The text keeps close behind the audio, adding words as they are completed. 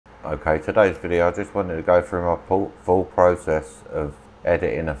Okay, today's video I just wanted to go through my full process of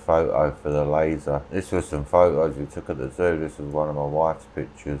editing a photo for the laser. This was some photos we took at the zoo. This was one of my wife's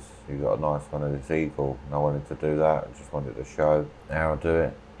pictures. She got a nice one of this eagle and I wanted to do that. I just wanted to show how I do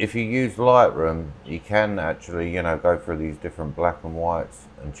it. If you use Lightroom, you can actually, go through these different black and whites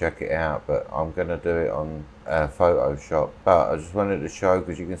and check it out, but I'm going to do it on Photoshop. But I just wanted to show,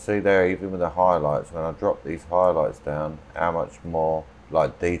 because you can see there, even with the highlights, when I drop these highlights down, how much more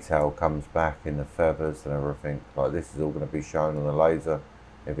like detail comes back in the feathers and everything. Like this is all going to be shown on the laser.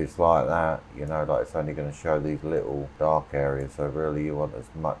 If it's like that, like it's only going to show these little dark areas. So really you want as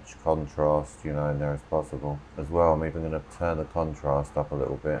much contrast, in there as possible. As well, I'm even going to turn the contrast up a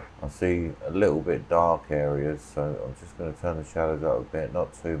little bit. I see a little bit dark areas, so I'm just going to turn the shadows up a bit,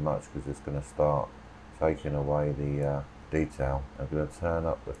 not too much because it's going to start taking away the detail. I'm going to turn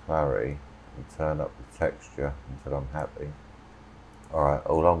up the clarity and turn up the texture until I'm happy. Alright,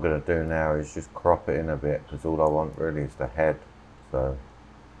 all I'm going to do now is just crop it in a bit, because all I want really is the head. So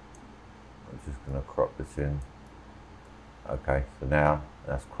I'm just going to crop this in. Okay, so now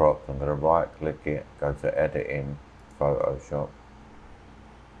that's cropped. I'm going to right click it, go to edit in Photoshop.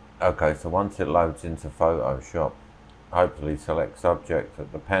 Okay, so once it loads into Photoshop, hopefully select subject.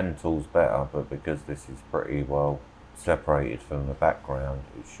 The pen tool's better, but because this is pretty well separated from the background,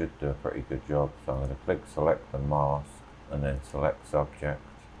 it should do a pretty good job. So I'm going to click select the mask and then select subject.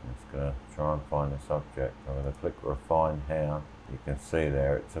 I'm just going to try and find a subject. I'm going to click refine hair. You can see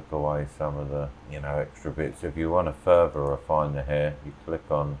there it took away some of the extra bits. If you want to further refine the hair, you click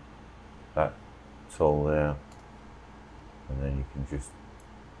on that tool there and then you can just,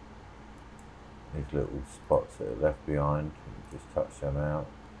 these little spots that are left behind, you can just touch them out.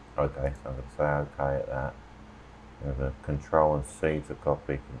 Okay, so I'm going to say okay at that. I'm going to Control and C to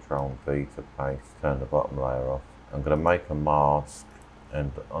copy, Control and V to paste, turn the bottom layer off. I'm going to make a mask,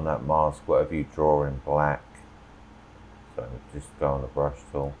 and on that mask, whatever you draw in black, so just go on the brush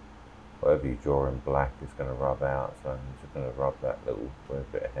tool, whatever you draw in black is going to rub out, so I'm just going to rub that little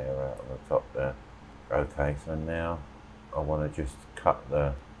bit of hair out on the top there. Okay, so now I want to just cut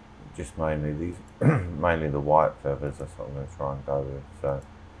just mainly these, mainly the white feathers, that's what I'm going to try and go with. So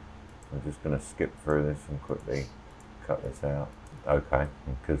I'm just going to skip through this and quickly cut this out. Okay,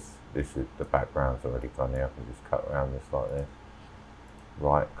 because this is the background's already gone here, I can just cut around this like this.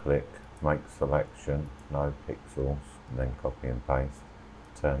 Right click, make selection, no pixels, and then copy and paste.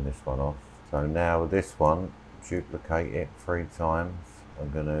 Turn this one off. So now with this one, duplicate it 3 times. I'm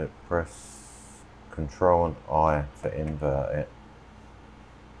going to press Control and I to invert it.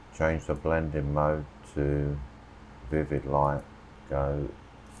 Change the blending mode to vivid light. Go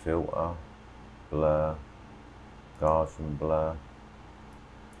filter, blur, Gaussian blur.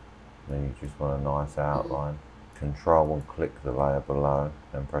 Then you just want a nice outline. Control and click the layer below,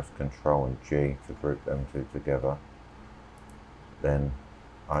 then press Control and G to group them two together. Then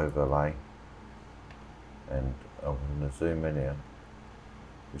overlay, and I'm going to zoom in here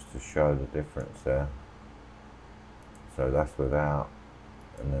just to show the difference there. So that's without,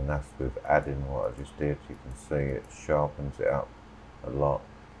 and then that's with adding what I just did. You can see it sharpens it up a lot.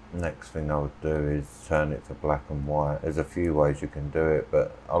 Next thing I would do is turn it to black and white. There's a few ways you can do it,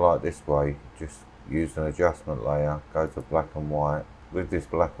 but I like this way. Just use an adjustment layer, go to black and white. With this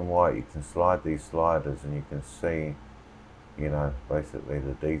black and white, you can slide these sliders and you can see, basically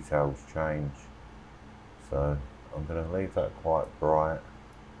the details change. So I'm going to leave that quite bright.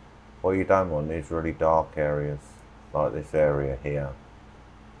 What you don't want is really dark areas, like this area here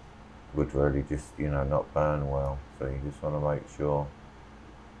would really just, not burn well. So you just want to make sure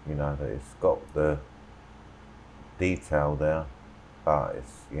that it's got the detail there, but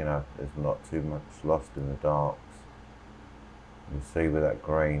it's, there's not too much lost in the darks. You see with that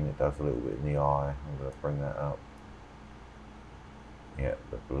green, it does a little bit in the eye. I'm going to bring that up. Yeah,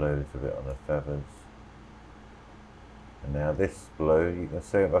 the blue's a bit on the feathers. And now this blue, you can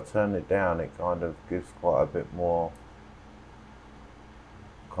see if I turn it down, it kind of gives quite a bit more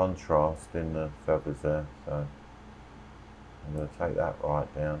contrast in the feathers there. So I'm going to take that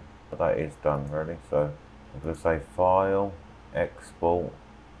right down. But that is done really. So I'm going to say File, Export,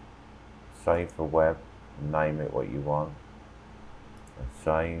 Save for Web, name it what you want, and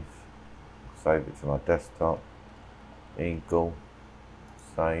save it to my desktop, Eagle,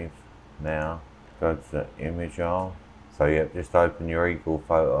 save. Now go to Image R. So yeah, just open your Eagle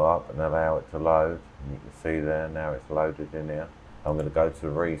photo up and allow it to load, and you can see there now it's loaded in here. I'm going to go to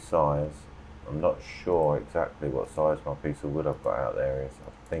resize. I'm not sure exactly what size my piece of wood I've got out there is.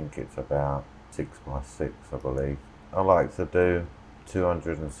 I think it's about 6 by 6, I believe. I like to do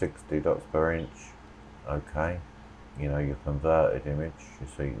 260 dots per inch. Okay, you know, your converted image,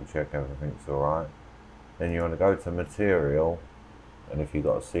 so you can check everything's alright. Then you want to go to material, and if you've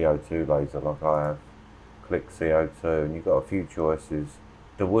got a CO2 laser like I have, click CO2, and you've got a few choices.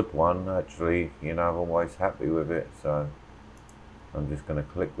 The wood one, actually, you know, I'm always happy with it, so I'm just going to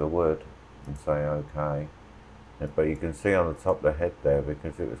click the wood and say OK. But you can see on the top of the head there,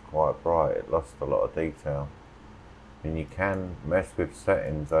 because it was quite bright, it lost a lot of detail. And you can mess with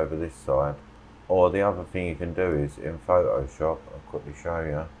settings over this side. Or the other thing you can do is in Photoshop, I'll quickly show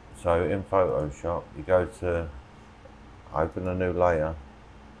you. So in Photoshop, you go to open a new layer,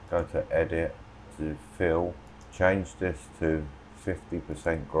 go to edit, to fill, change this to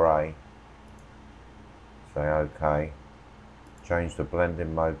 50% grey, say OK, change the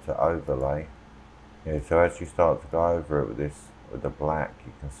blending mode to overlay. Yeah, so as you start to go over it with the black,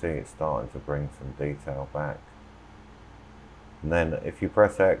 you can see it's starting to bring some detail back. And then if you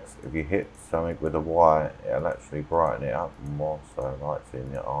press X, if you hit something with a Y, it'll actually brighten it up more, so like it's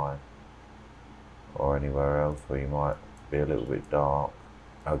in your eye or anywhere else where you might be a little bit dark.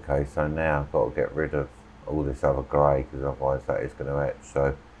 Okay, so now I've got to get rid of all this other grey, because otherwise that is going to etch.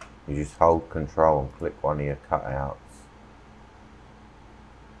 So you just hold Control and click one of your cutouts,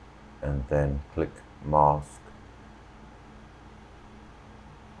 and then click Mask.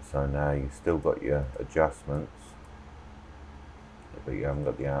 So now you've still got your adjustments, but you haven't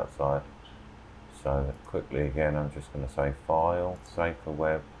got the outside. So quickly again, I'm just going to say File, Save for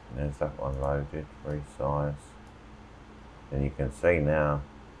Web, and there's that one loaded, resize. And you can see now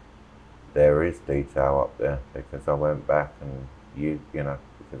there is detail up there, because I went back and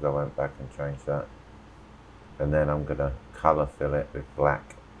because I went back and changed that. And then I'm going to colour fill it with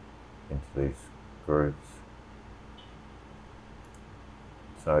black into these grooves.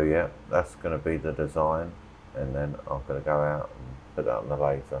 So yeah, that's going to be the design, and then I'm going to go out and put that on the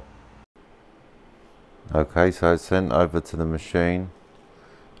laser. Okay, so it's sent over to the machine.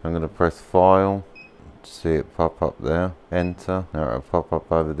 I'm going to press File, see it pop up there, enter. Now it'll pop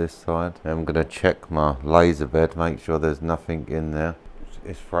up over this side. And I'm going to check my laser bed, make sure there's nothing in there.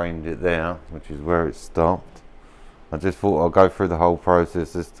 It's framed it there, which is where it stopped. I just thought I'll go through the whole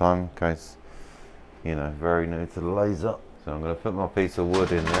process this time, in case, you know, very new to the laser. So I'm going to put my piece of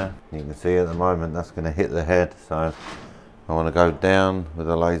wood in there. You can see at the moment that's going to hit the head, so I want to go down with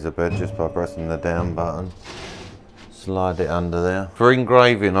the laser bed just by pressing the down button. Slide it under there. For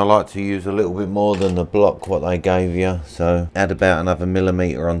engraving, I like to use a little bit more than the block what they gave you, so add about another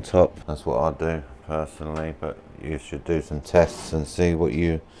millimetre on top. That's what I do personally, but you should do some tests and see what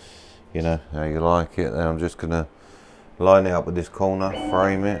you know, how you like it. Then I'm just going to line it up with this corner,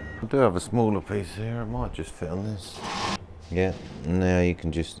 frame it. I do have a smaller piece here, it might just fit on this. Yeah, now you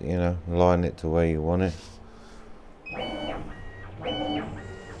can just, you know, line it to where you want it.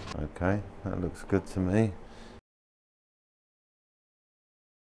 Okay, that looks good to me.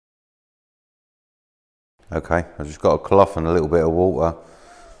 Okay, I've just got a cloth and a little bit of water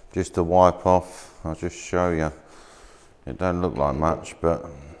just to wipe off. I'll just show you. It don't look like much, but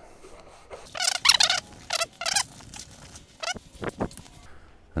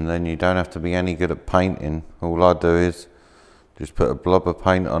and then you don't have to be any good at painting. All I do is just put a blob of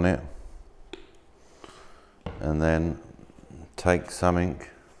paint on it, and then take something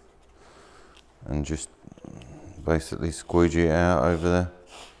and just basically squeegee it out over there.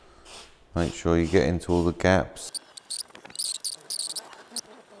 Make sure you get into all the gaps.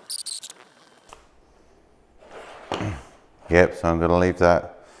 Yep, so I'm going to leave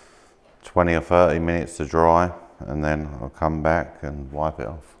that 20 or 30 minutes to dry, and then I'll come back and wipe it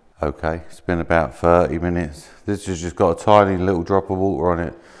off. Okay, it's been about 30 minutes. This has just got a tiny little drop of water on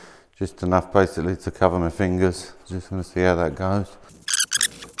it. Just enough basically to cover my fingers. Just going to see how that goes.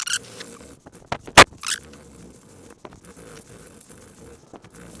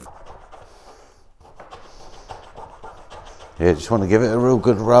 Yeah, just want to give it a real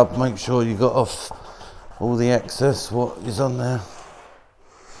good rub, make sure you got off all the excess what is on there.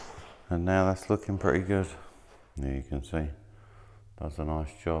 And now that's looking pretty good. There you can see, does a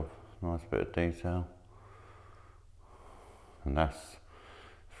nice job, nice bit of detail. And that's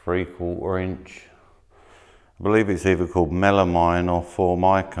 3/4 inch. I believe it's either called melamine or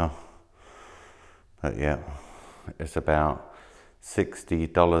Formica. But yeah, it's about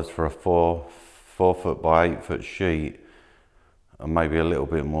 $60 for a 4 foot by 8 foot sheet. And maybe a little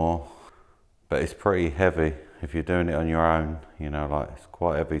bit more, but it's pretty heavy if you're doing it on your own, you know, like it's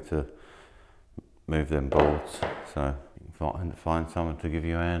quite heavy to move them boards, so you can find someone to give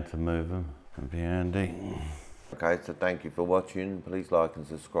you a hand to move them, and be handy. Okay, so thank you for watching. Please like and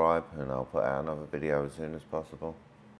subscribe, and I'll put out another video as soon as possible.